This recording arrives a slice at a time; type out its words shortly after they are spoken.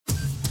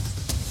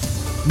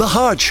The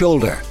Hard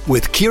Shoulder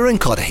with Kieran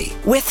Cuddihy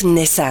with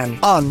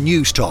Nissan on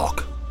News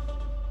Talk.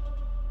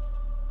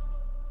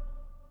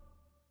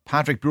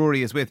 Patrick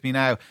Brewery is with me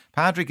now.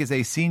 Patrick is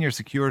a senior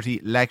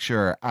security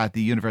lecturer at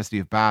the University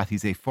of Bath.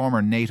 He's a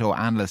former NATO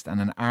analyst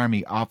and an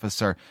army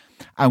officer.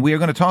 And we are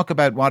going to talk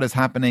about what is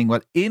happening,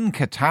 in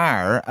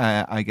Qatar,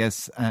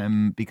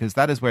 because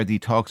that is where the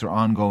talks are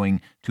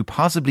ongoing to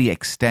possibly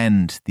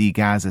extend the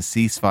Gaza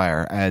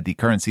ceasefire. The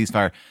current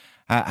ceasefire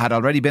had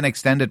already been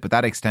extended, but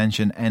that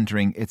extension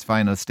entering its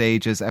final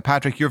stages.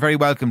 Patrick, you're very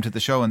welcome to the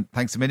show, and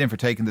thanks a million for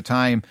taking the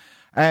time.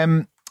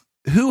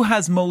 Who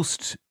has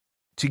most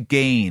to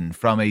gain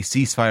from a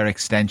ceasefire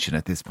extension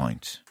at this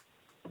point?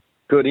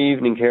 Good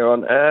evening,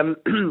 Kieran.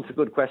 It's a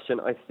good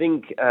question. I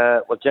think,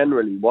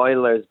 generally,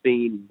 while there's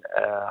been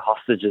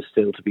hostages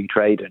still to be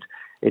traded,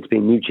 it's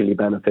been mutually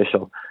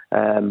beneficial.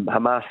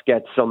 Hamas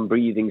gets some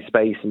breathing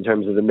space in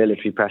terms of the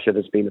military pressure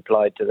that's been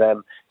applied to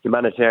them.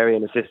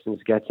 Humanitarian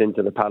assistance gets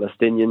into the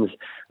Palestinians,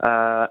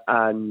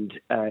 and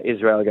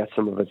Israel gets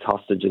some of its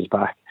hostages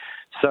back.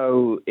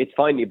 So it's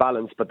finely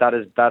balanced, but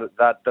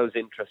that those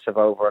interests have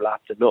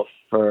overlapped enough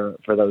for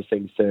those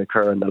things to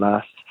occur in the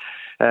last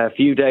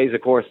few days, of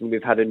course, and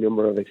we've had a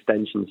number of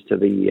extensions to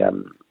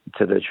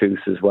the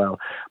truce as well.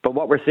 But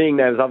what we're seeing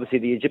now is obviously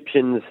the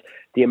Egyptians,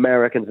 the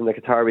Americans and the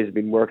Qataris have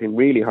been working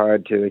really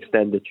hard to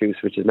extend the truce,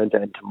 which is meant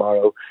to end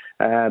tomorrow.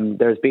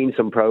 There's been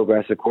some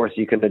progress. Of course,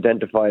 you can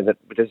identify that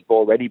there's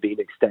already been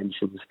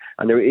extensions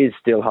and there is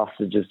still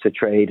hostages to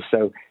trade,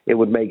 so it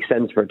would make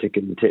sense for it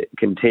to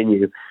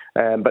continue.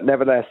 But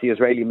nevertheless, the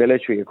Israeli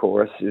military, of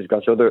course, has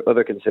got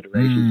other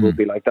considerations. Will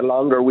be like, the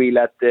longer we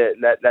let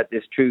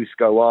this truce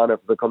go on, if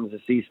it becomes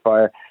a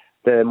ceasefire,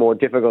 the more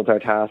difficult our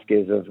task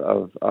is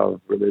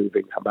of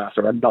removing Hamas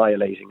or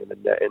annihilating them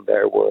in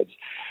their words.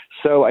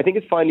 So I think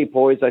it's finely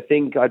poised. I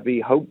think I'd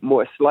be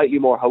slightly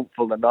more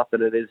hopeful than not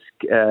that it is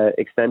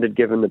extended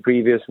given the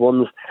previous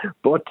ones.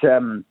 But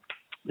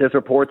there's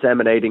reports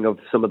emanating of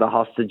some of the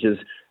hostages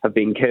have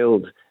been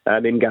killed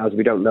in Gaza.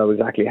 We don't know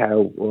exactly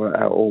how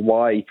or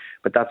why,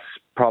 but that's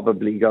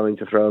probably going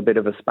to throw a bit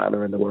of a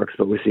spanner in the works,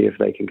 but we'll see if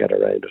they can get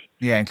around it.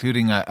 Yeah,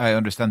 including, I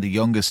understand, the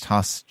youngest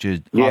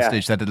hostage,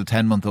 that little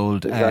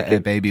 10-month-old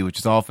baby, which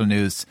is awful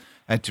news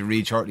to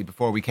read shortly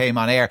before we came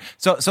on air.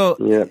 So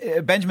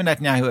Benjamin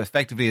Netanyahu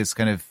effectively is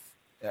kind of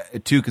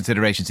two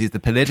considerations. He's the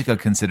political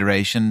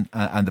consideration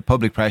and the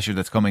public pressure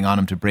that's coming on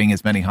him to bring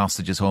as many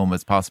hostages home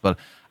as possible.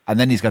 And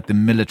then he's got the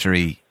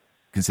military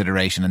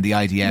consideration and the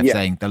IDF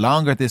saying the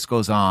longer this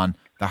goes on,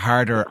 the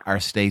harder our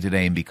stated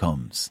aim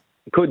becomes.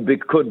 Could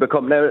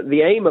become. Now,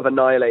 the aim of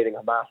annihilating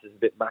Hamas is a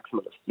bit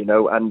maximalist,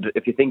 and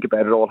if you think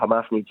about it, all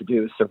Hamas need to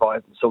do is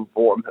survive in some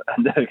form,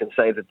 and they can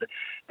say that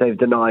they've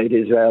denied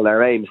Israel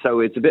their aim. So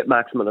it's a bit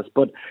maximalist.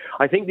 But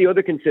I think the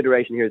other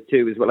consideration here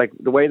too is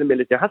the way the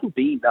military, there hasn't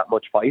been that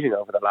much fighting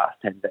over the last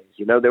 10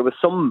 days. There was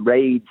some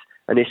raids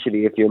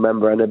initially, if you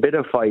remember, and a bit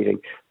of fighting,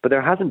 but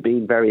there hasn't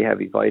been very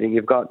heavy fighting.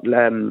 You've got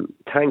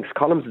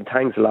columns of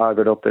tanks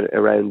lagered up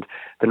around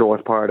the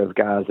north part of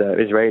Gaza,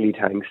 Israeli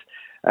tanks.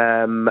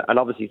 And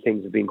obviously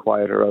things have been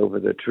quieter over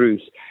the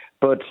truce.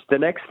 But the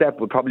next step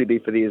would probably be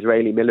for the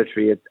Israeli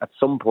military at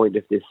some point,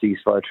 if this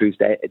ceasefire truce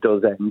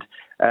does end,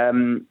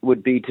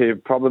 would be to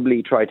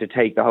probably try to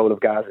take the whole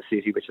of Gaza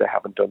City, which they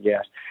haven't done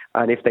yet.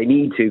 And if they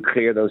need to,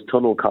 clear those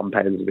tunnel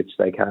compounds, which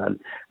they can.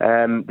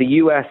 The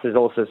US has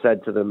also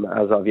said to them,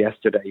 as of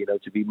yesterday,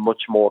 to be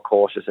much more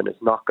cautious, and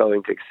it's not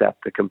going to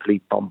accept the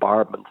complete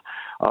bombardment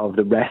of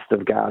the rest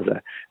of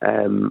Gaza.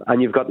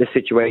 And you've got this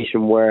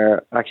situation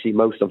where actually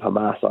most of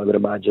Hamas, I would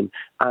imagine,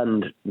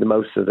 and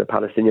most of the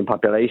Palestinian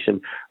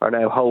population are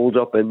now holed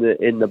up in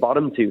the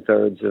bottom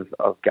 2/3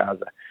 of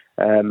Gaza.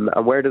 And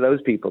where do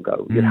those people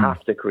go? You'd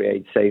have to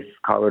create safe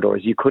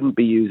corridors. You couldn't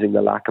be using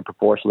the lack of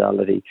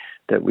proportionality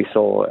that we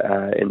saw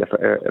in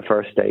the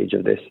first stage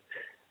of this.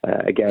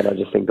 Again, I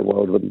just think the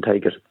world wouldn't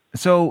take it.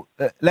 So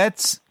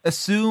let's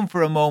assume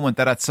for a moment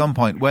that at some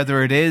point,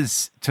 whether it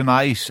is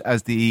tonight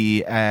as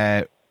the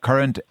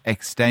current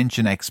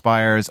extension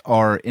expires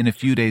or in a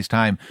few days'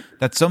 time,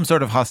 that some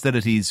sort of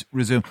hostilities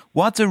resume.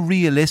 What's a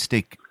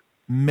realistic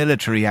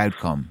military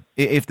outcome?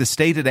 If the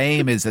stated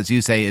aim is, as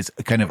you say, is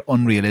kind of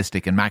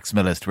unrealistic and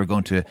maximalist, we're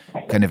going to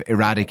kind of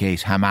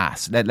eradicate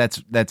Hamas.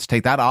 Let's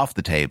take that off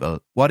the table.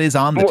 What is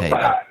on the table?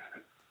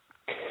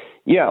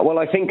 Yeah, well,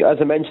 I think, as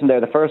I mentioned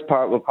there, the first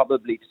part will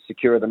probably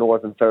secure the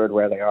northern third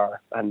where they are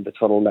and the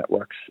tunnel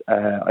networks.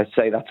 I'd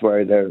say that's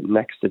where their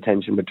next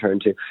attention would turn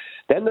to.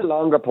 Then the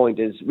longer point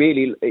is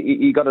really,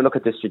 you got to look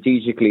at this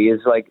strategically, is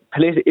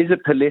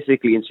it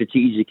politically and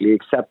strategically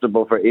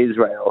acceptable for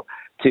Israel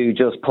to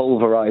just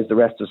pulverize the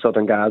rest of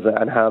southern Gaza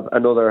and have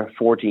another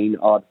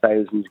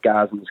 14,000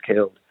 Gazans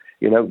killed?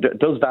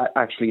 Does that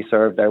actually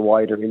serve their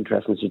wider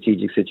interest and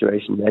strategic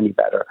situation any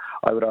better?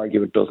 I would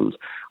argue it doesn't.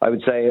 I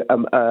would say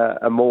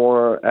a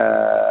more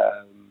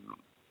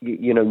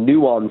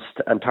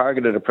nuanced and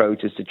targeted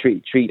approach is to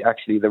treat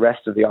actually the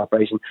rest of the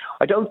operation.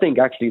 I don't think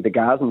actually the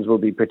Gazans will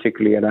be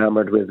particularly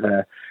enamoured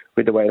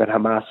with the way that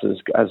Hamas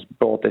has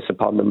brought this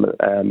upon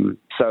them.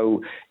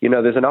 So,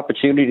 there's an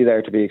opportunity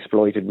there to be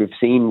exploited. We've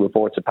seen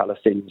reports of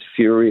Palestinians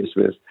furious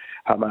with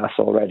Hamas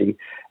already.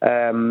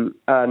 And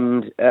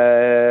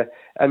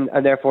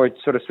therefore it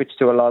sort of switched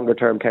to a longer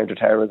term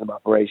counter-terrorism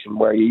operation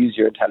where you use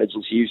your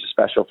intelligence, you use your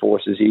special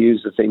forces, you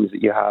use the things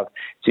that you have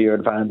to your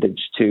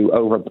advantage to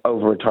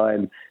over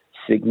time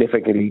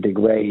significantly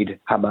degrade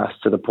Hamas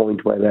to the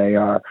point where they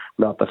are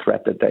not the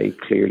threat that they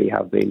clearly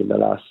have been in the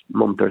last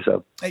month or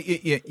so.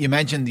 You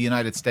mentioned the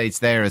United States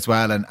there as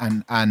well,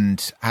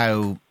 and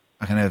how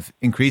kind of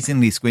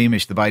increasingly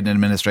squeamish the Biden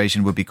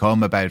administration will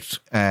become about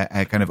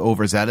a kind of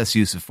overzealous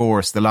use of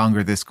force the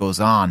longer this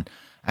goes on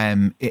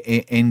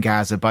in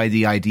Gaza by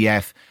the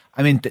IDF.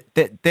 I mean,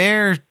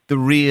 they're the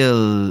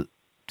real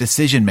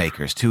decision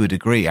makers to a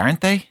degree,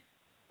 aren't they?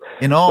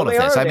 In all of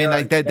this, I mean,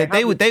 like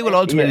they will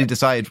ultimately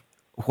decide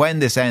when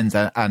this ends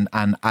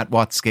and at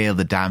what scale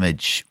the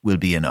damage will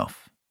be enough.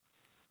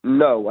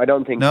 No, I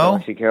don't think so,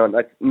 actually, Kieran.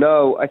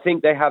 I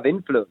think they have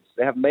influence.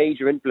 They have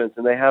major influence,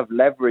 and they have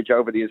leverage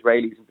over the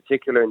Israelis, in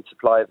particular in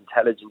supply of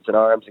intelligence and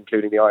arms,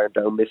 including the Iron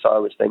Dome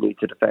missile, which they need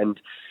to defend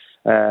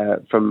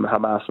from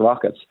Hamas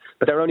rockets.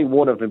 But they're only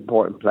one of the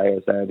important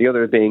players there. The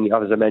other being,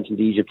 as I mentioned,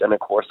 Egypt, and of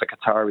course the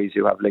Qataris,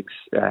 who have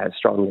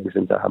strong links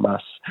into Hamas.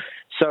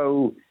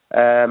 So,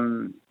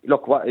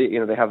 look,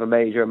 they have a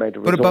major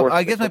resource. But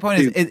I guess my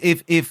point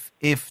is,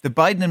 if the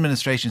Biden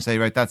administration say,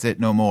 right, that's it,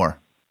 no more.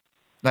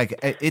 Like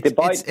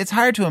it's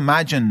hard to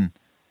imagine.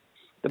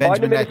 The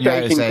Biden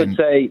administration could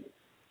say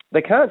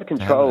they can't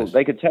control.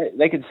 They could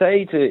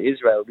say to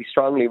Israel, "We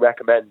strongly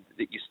recommend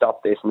that you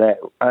stop this now,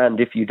 and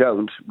if you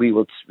don't, we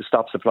will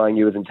stop supplying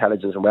you with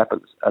intelligence and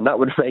weapons." And that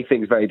would make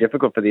things very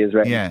difficult for the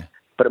Israelis. Yeah.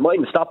 But it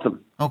mightn't stop them.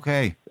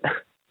 Okay.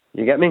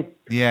 You get me?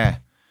 Yeah.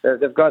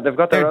 They've got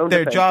their own.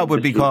 Their job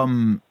would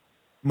become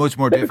much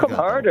more difficult.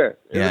 Become harder.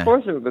 Yeah. Of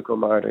course it would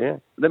become harder, yeah.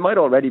 They might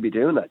already be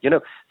doing that.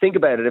 Think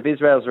about it. If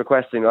Israel's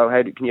requesting,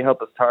 can you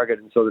help us target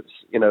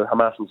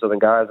Hamas in southern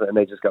Gaza, and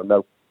they just go,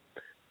 no.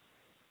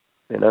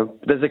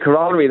 There's a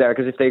corollary there,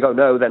 because if they go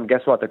no, then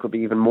guess what? There could be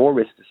even more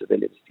risk to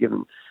civilians,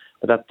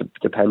 but that's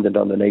dependent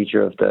on the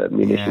nature of the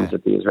munitions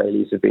that the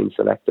Israelis have been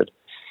selected.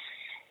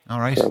 All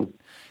right.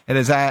 It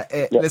is.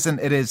 Listen,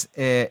 it is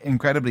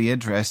incredibly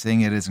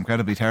interesting. It is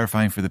incredibly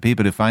terrifying for the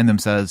people who find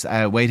themselves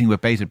waiting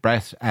with bated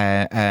breath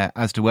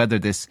as to whether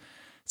this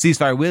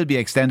ceasefire will be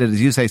extended.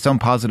 As you say, some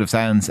positive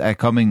sounds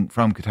coming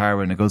from Qatar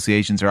where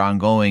negotiations are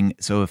ongoing.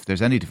 So if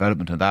there's any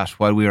development on that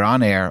while we're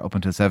on air up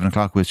until 7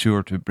 o'clock, we're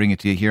sure to bring it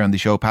to you here on the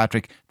show.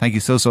 Patrick, thank you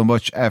so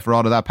much for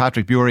all of that.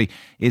 Patrick Bury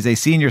is a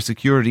senior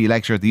security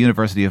lecturer at the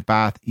University of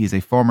Bath. He is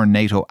a former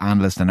NATO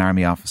analyst and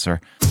army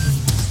officer.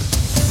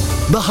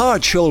 The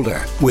Hard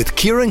Shoulder with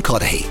Kieran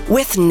Cuddihy.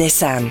 With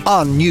Nissan.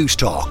 On News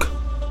Talk.